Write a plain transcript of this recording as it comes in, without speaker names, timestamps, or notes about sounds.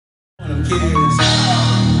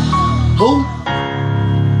Who?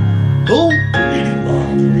 Who?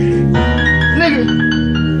 Nigga.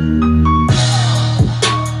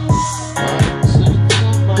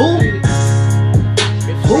 Who?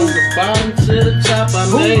 From the bottom to the top, I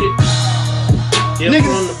made it. Yeah, Nigga.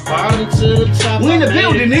 from the bottom to the top, We in the I made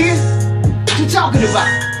building, it. nigga. What you talking about?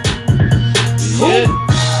 Yeah,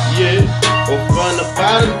 yeah. Well, from the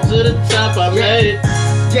bottom to the top, I made it.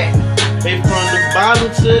 Yeah. Hey, from the bottom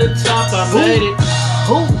to the top, I made it.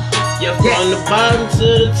 Who? Yeah, from the bottom to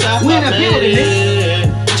the top, We I in the made building,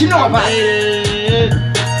 it. What you know about I it? made it.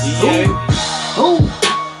 Yeah. Who?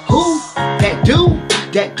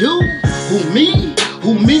 That dude? Who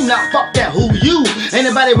me? Not fuck that, who you?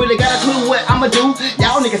 Anybody really got a clue what I'ma do?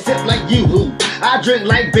 Y'all niggas sip like you, who? I drink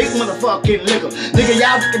like big motherfucking liquor. Nigga,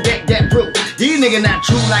 y'all can that brew. These niggas not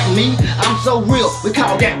true like me. I'm so real. We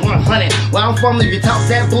call that 100. Where I'm from, if you talk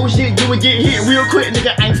that bullshit, you would get hit real quick,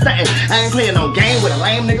 nigga. I ain't stunting. I ain't playing no game with a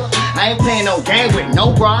lame nigga. I ain't playing no game with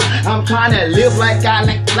no bra. I'm trying to live like I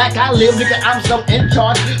live, nigga. I'm so in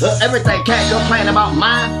charge of everything. Can't complain about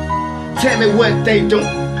mine. Tell me what they do.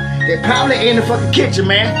 They probably in the fucking kitchen,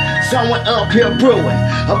 man. Someone up here brewing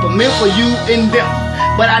up a meal for you and them.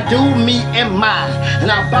 But I do me and mine,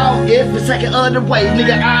 and I bought every second of the way,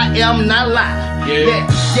 nigga. I am not lying.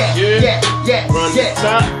 Yeah. From the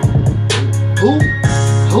top. Who?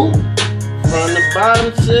 From the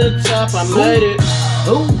bottom to the top, I made it.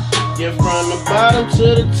 Who? Yeah, from the bottom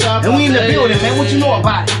to the top, And we in the I made building, it. man. What you know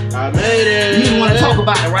about it? I made it. You want to talk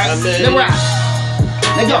about it, right? I made Let's it. ride.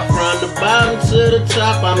 Let's go. From the bottom to the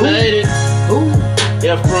top, I Who? made it. Who?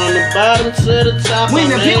 Yeah, from the bottom to the top, We in I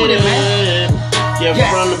the made building, it. man. Yeah,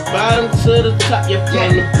 Yeah. from the bottom to the top. Yeah,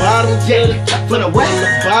 from the bottom to the top. From the what? From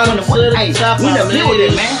the bottom From to the the hey, top, we in I the made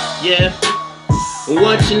building, it. man. Yeah.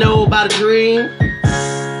 What you know about a dream?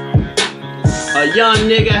 A young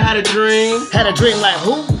nigga had a dream Had a dream like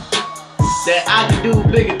who? that I could do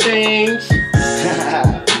bigger things.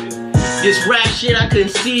 This rap shit I couldn't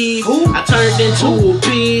see. Who? I turned into a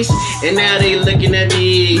beast, and now they looking at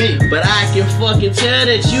me. But I can fucking tell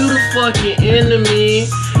that you the fucking enemy.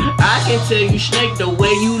 I can tell you, Snake, the way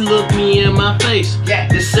you look me in my face. Yeah.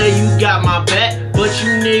 They say you got my back, but you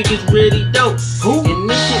niggas really dope. Who? And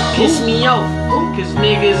this shit piss me off. Cause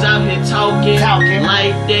niggas out here talking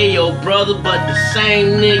like they your brother, but the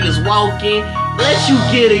same niggas walking. Let you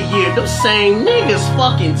get a year, them same niggas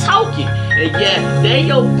fucking talking. And yeah, they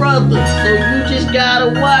your brother, so you just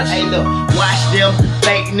gotta watch. Hey look, watch them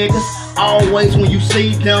fake niggas. Always when you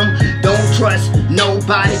see them, don't trust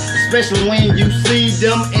nobody, especially when you see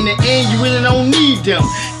them. In the end, you really don't need them.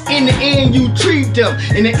 In the end, you treat them.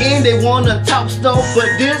 In the end, they wanna talk stuff, but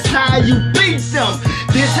this how you beat them.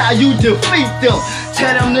 This how you defeat them.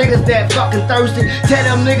 Tell them niggas that fucking thirsty. Tell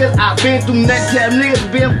them niggas I been through that. Tell them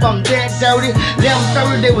niggas been from that dirty. Them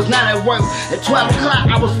 30, they was not at work. At 12 o'clock,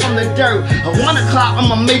 I was from the dirt. At 1 o'clock,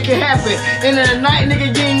 I'ma make it happen. And in the night,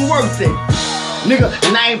 nigga, you ain't worth it. Nigga,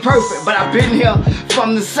 and I ain't perfect, but I've been here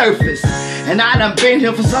from the surface. And I done been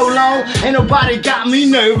here for so long, ain't nobody got me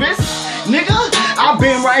nervous. Nigga, I've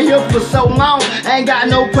been right here for so long, ain't got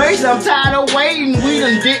no patience, I'm tired of waiting. We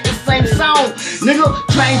done did the same song. Nigga,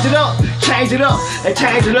 change it up, change it up, and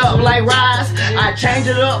change it up like rides. I change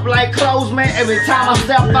it up like clothes, man. Every time I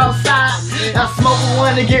step outside, I smoke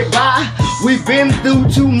one to get by. We've been through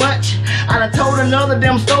too much. I done told another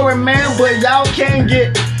damn story, man, but y'all can't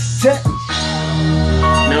get touched.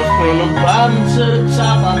 Now from the bottom to the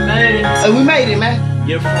top, I made it. And we made it, man.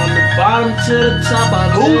 Yeah, from the bottom to the top, I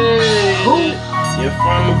Who? made it. Who? Yeah,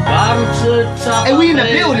 from the bottom to the top, And we in the I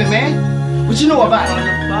made building, it. man. What you know about From it?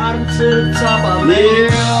 the bottom to the top, I made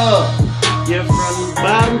it. Yeah. Yeah, from the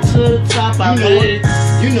bottom to the top, I You know made it.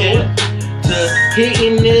 it. You know Yeah. it. To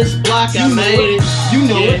hitting this block, I You know made it. it. You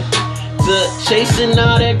know Yeah. it. To chasing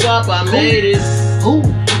all that guap, I made it. Who?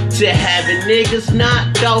 To having niggas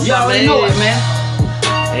knocked off, You I already made know it. it, man.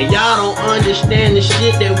 And y'all don't understand the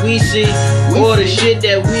shit that we see, or the shit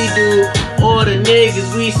that we do, or the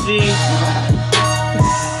niggas we see.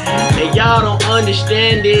 And y'all don't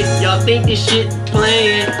understand it. Y'all think this shit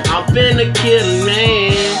playing. I'm finna kill a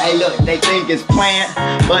man. Hey, look, they think it's planned,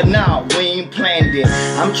 but no, we ain't planned it.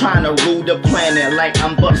 I'm trying to rule the planet like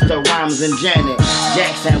I'm Busta Rhymes and Janet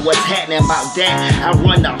Jackson. What's happening about that? I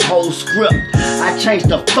run the whole script. I change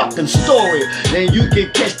the fucking story, then you can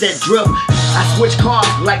catch that drip. I switch cars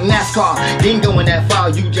like NASCAR. You ain't going that far,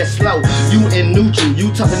 you just slow. You in neutral,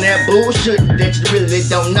 you talking that bullshit that you really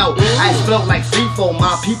don't know. I explode like C4,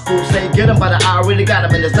 my people say get 'em, but I already got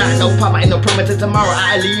 'em. And there's not no papa, ain't no promise till tomorrow.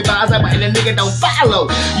 I leave by but and the nigga don't follow.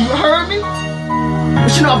 You heard me?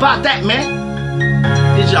 What you know about that, man?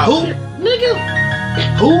 Did y'all? Who? Nigga,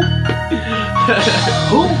 Who?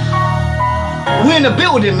 Who? We in the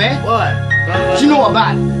building, man. What? You know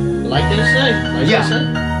about it. Like they say. Like Yeah. they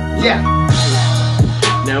say. Yeah.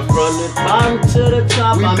 Now from the bottom to the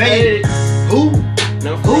top, We I made it. Who?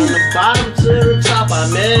 Now from the bottom to the top, I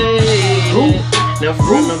made it. Who? Now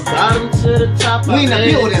from the bottom to the top, I We in the made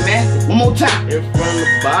it. building, man. One more time. And from the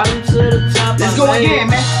bottom to the top, Let's I go made again,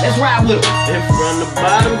 it. man. Let's ride with them. And from the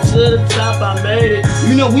bottom to the top, I made it.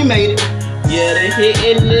 You know we made it. Yeah, they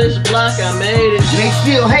hitting this block, I made it. They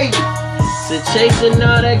still hating. So chasing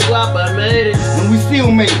all that guap, I made it. And we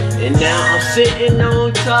still made it. And now I'm sitting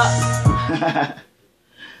on top.